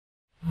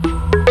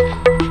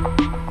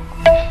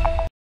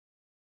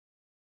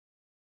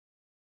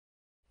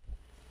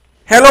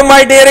Hello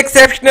my dear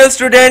exceptional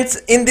students,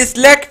 in this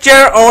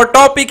lecture our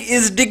topic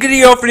is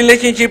degree of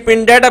relationship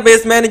in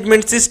database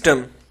management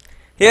system.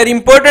 Here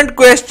important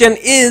question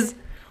is,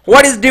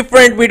 what is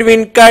different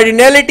between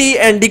cardinality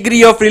and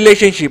degree of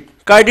relationship?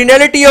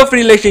 Cardinality of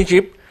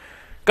relationship.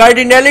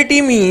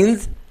 Cardinality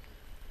means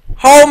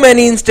how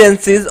many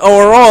instances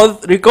or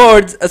rows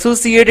records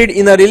associated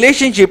in a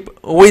relationship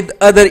with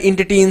other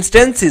entity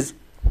instances.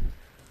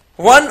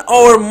 One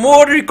or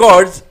more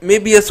records may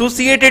be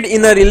associated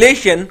in a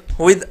relation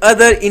with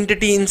other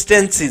entity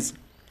instances,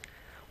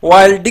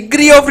 while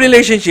degree of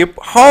relationship,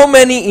 how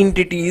many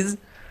entities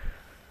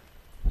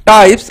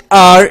types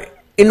are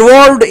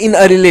involved in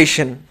a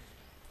relation.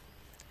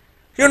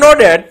 You know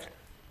that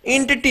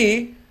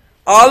entity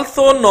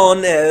also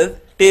known as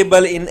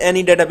table in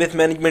any database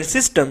management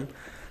system.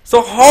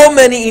 So how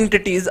many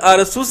entities are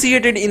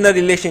associated in a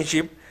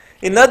relationship?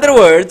 In other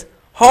words,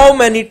 how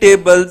many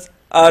tables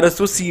are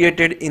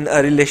associated in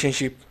a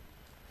relationship.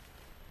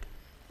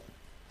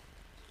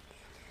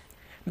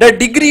 The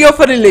degree of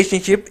a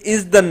relationship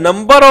is the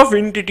number of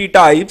entity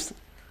types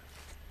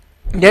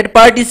that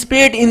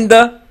participate in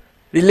the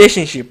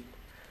relationship.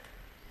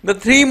 The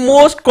three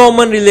most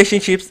common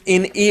relationships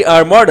in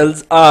ER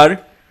models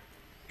are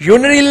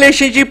unary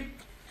relationship,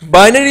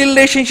 binary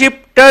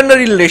relationship,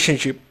 ternary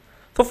relationship.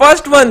 So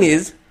first one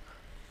is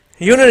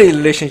unary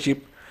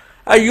relationship.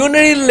 A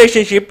unary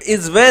relationship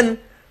is when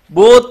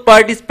both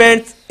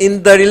participants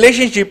in the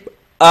relationship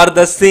are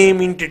the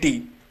same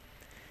entity.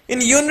 In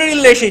unary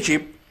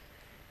relationship,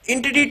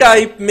 entity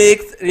type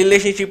makes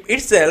relationship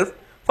itself.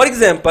 For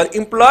example,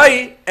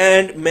 employee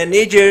and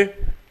manager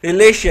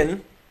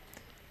relation.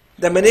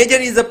 The manager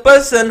is a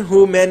person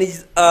who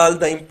manages all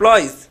the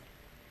employees.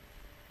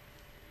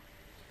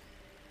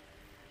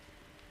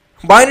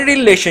 Binary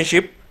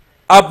relationship.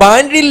 A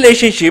binary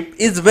relationship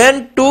is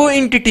when two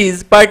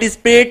entities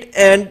participate,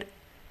 and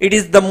it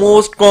is the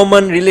most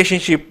common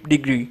relationship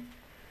degree.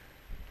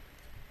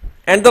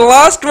 And the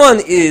last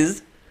one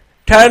is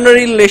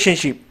ternary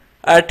relationship.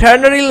 A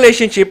ternary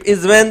relationship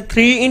is when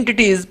three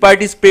entities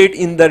participate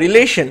in the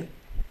relation.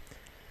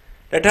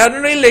 The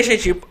ternary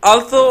relationship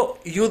also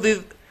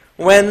uses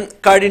when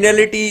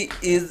cardinality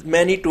is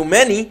many to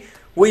many.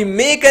 We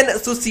make an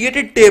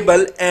associated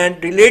table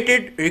and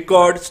related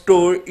record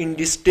stored in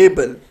this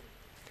table.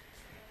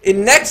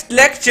 In next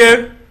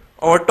lecture,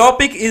 our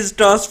topic is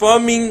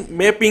transforming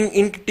mapping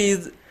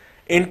entities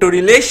into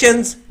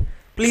relations.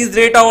 Please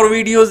rate our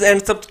videos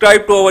and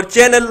subscribe to our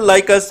channel.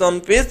 Like us on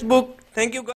Facebook. Thank you guys.